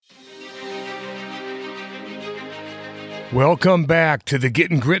Welcome back to the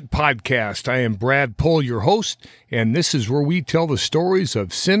Getting Grit podcast. I am Brad Pohl, your host, and this is where we tell the stories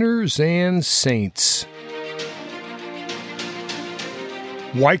of sinners and saints.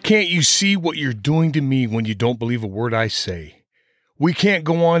 Why can't you see what you're doing to me when you don't believe a word I say? We can't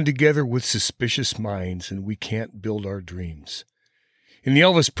go on together with suspicious minds, and we can't build our dreams. In the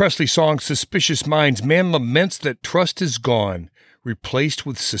Elvis Presley song, Suspicious Minds, man laments that trust is gone, replaced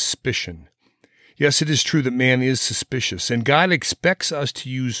with suspicion. Yes, it is true that man is suspicious, and God expects us to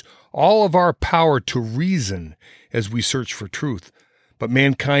use all of our power to reason as we search for truth. But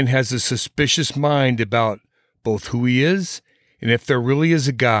mankind has a suspicious mind about both who he is and if there really is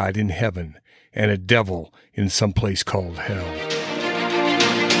a God in heaven and a devil in some place called hell.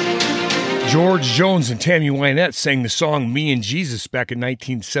 George Jones and Tammy Wynette sang the song Me and Jesus back in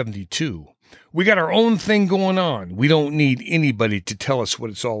 1972. We got our own thing going on. We don't need anybody to tell us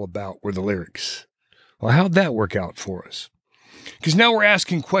what it's all about, were the lyrics. Well, how'd that work out for us? Because now we're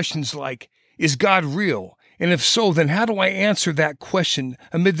asking questions like, is God real? And if so, then how do I answer that question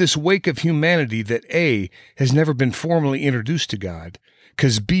amid this wake of humanity that A, has never been formally introduced to God,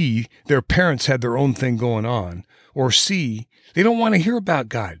 because B, their parents had their own thing going on, or C, they don't want to hear about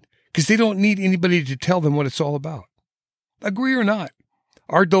God because they don't need anybody to tell them what it's all about? Agree or not,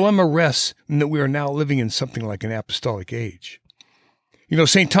 our dilemma rests in that we are now living in something like an apostolic age. You know,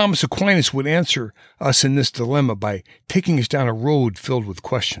 St. Thomas Aquinas would answer us in this dilemma by taking us down a road filled with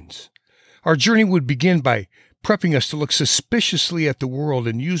questions. Our journey would begin by prepping us to look suspiciously at the world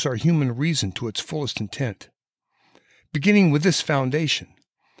and use our human reason to its fullest intent. Beginning with this foundation.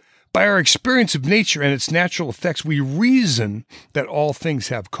 By our experience of nature and its natural effects, we reason that all things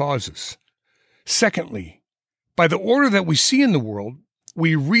have causes. Secondly, by the order that we see in the world,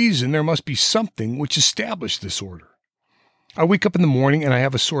 we reason there must be something which established this order. I wake up in the morning and I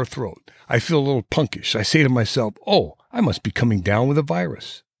have a sore throat. I feel a little punkish. I say to myself, oh, I must be coming down with a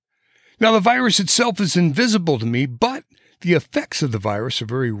virus. Now, the virus itself is invisible to me, but the effects of the virus are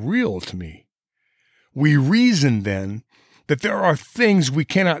very real to me. We reason then that there are things we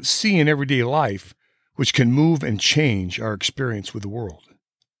cannot see in everyday life which can move and change our experience with the world.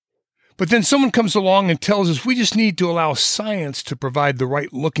 But then someone comes along and tells us we just need to allow science to provide the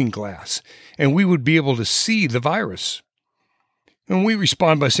right looking glass, and we would be able to see the virus. And we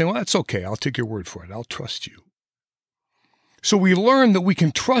respond by saying, well, that's okay. I'll take your word for it. I'll trust you. So we learn that we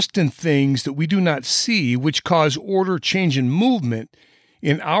can trust in things that we do not see, which cause order, change, and movement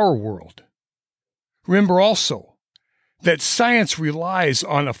in our world. Remember also that science relies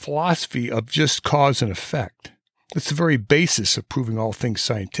on a philosophy of just cause and effect. That's the very basis of proving all things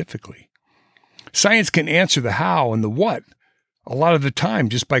scientifically. Science can answer the how and the what a lot of the time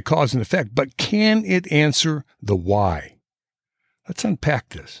just by cause and effect, but can it answer the why? Let's unpack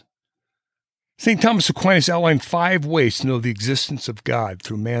this. St. Thomas Aquinas outlined 5 ways to know the existence of God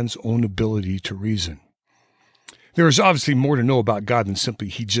through man's own ability to reason. There is obviously more to know about God than simply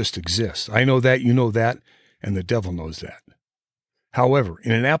he just exists. I know that, you know that, and the devil knows that. However,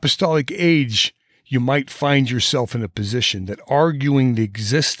 in an apostolic age, you might find yourself in a position that arguing the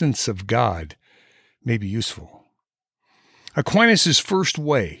existence of God may be useful. Aquinas' first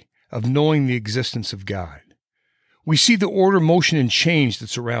way of knowing the existence of God. We see the order, motion, and change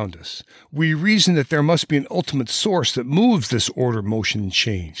that's around us. We reason that there must be an ultimate source that moves this order, motion, and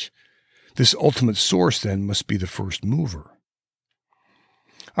change. This ultimate source, then, must be the first mover.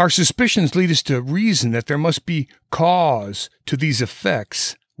 Our suspicions lead us to reason that there must be cause to these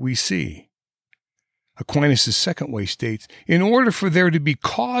effects we see. Aquinas' second way states, in order for there to be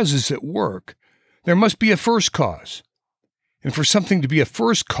causes at work, there must be a first cause. And for something to be a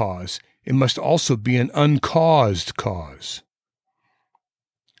first cause, it must also be an uncaused cause.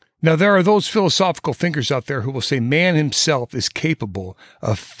 Now, there are those philosophical thinkers out there who will say man himself is capable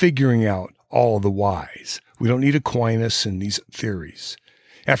of figuring out all of the whys. We don't need Aquinas and these theories.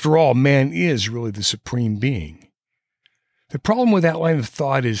 After all, man is really the supreme being. The problem with that line of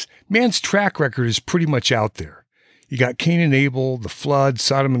thought is man's track record is pretty much out there. You got Cain and Abel, the flood,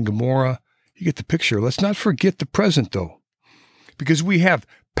 Sodom and Gomorrah. You get the picture. Let's not forget the present, though, because we have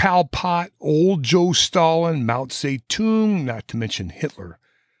Pol Pot, old Joe Stalin, Mao Zedong, not to mention Hitler.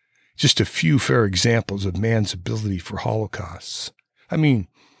 Just a few fair examples of man's ability for holocausts. I mean,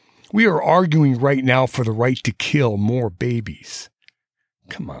 we are arguing right now for the right to kill more babies.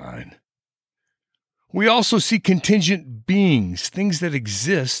 Come on. We also see contingent beings, things that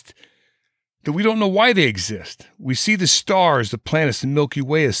exist that we don't know why they exist. We see the stars, the planets, the Milky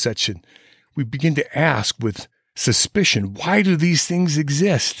Way as such, and we begin to ask with suspicion, why do these things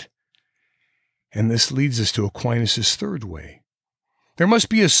exist? And this leads us to Aquinas' third way. There must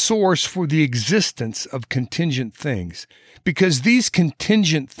be a source for the existence of contingent things, because these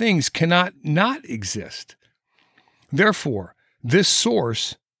contingent things cannot not exist. Therefore, this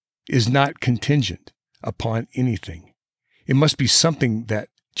source is not contingent upon anything. It must be something that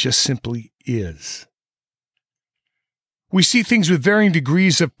just simply is. We see things with varying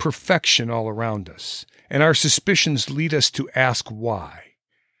degrees of perfection all around us, and our suspicions lead us to ask why.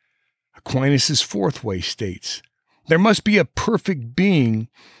 Aquinas' fourth way states, there must be a perfect being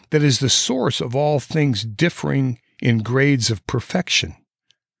that is the source of all things differing in grades of perfection.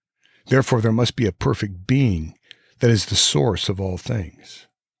 Therefore, there must be a perfect being that is the source of all things.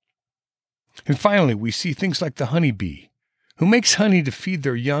 And finally, we see things like the honeybee, who makes honey to feed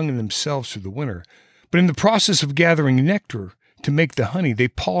their young and themselves through the winter, but in the process of gathering nectar to make the honey, they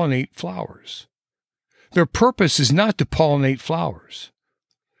pollinate flowers. Their purpose is not to pollinate flowers.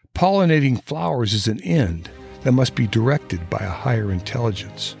 Pollinating flowers is an end that must be directed by a higher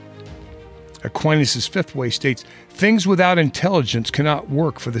intelligence. Aquinas' fifth way states, things without intelligence cannot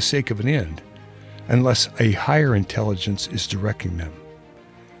work for the sake of an end, unless a higher intelligence is directing them.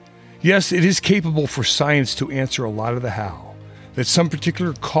 Yes, it is capable for science to answer a lot of the how, that some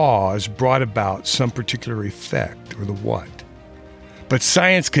particular cause brought about some particular effect or the what. But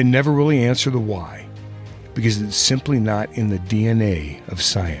science can never really answer the why, because it's simply not in the DNA of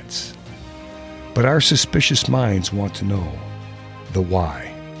science. But our suspicious minds want to know the why.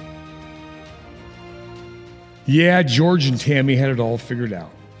 Yeah, George and Tammy had it all figured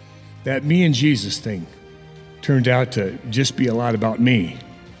out. That me and Jesus thing turned out to just be a lot about me.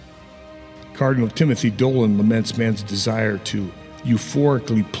 Cardinal Timothy Dolan laments man's desire to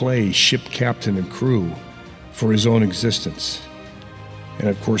euphorically play ship captain and crew for his own existence. And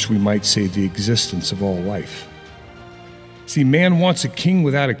of course, we might say the existence of all life. See, man wants a king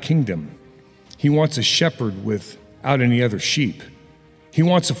without a kingdom. He wants a shepherd without any other sheep. He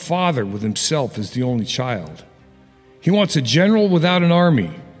wants a father with himself as the only child. He wants a general without an army.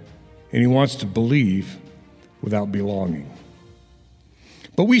 And he wants to believe without belonging.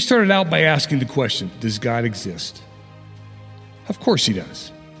 But we started out by asking the question, does God exist? Of course he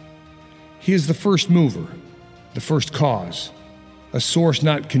does. He is the first mover, the first cause, a source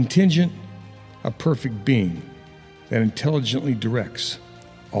not contingent, a perfect being that intelligently directs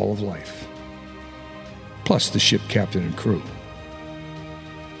all of life. Plus the ship captain and crew.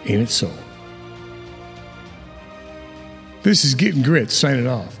 Ain't it so? This is Getting Grit signing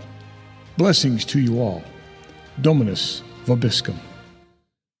off. Blessings to you all. Dominus Vobiscum.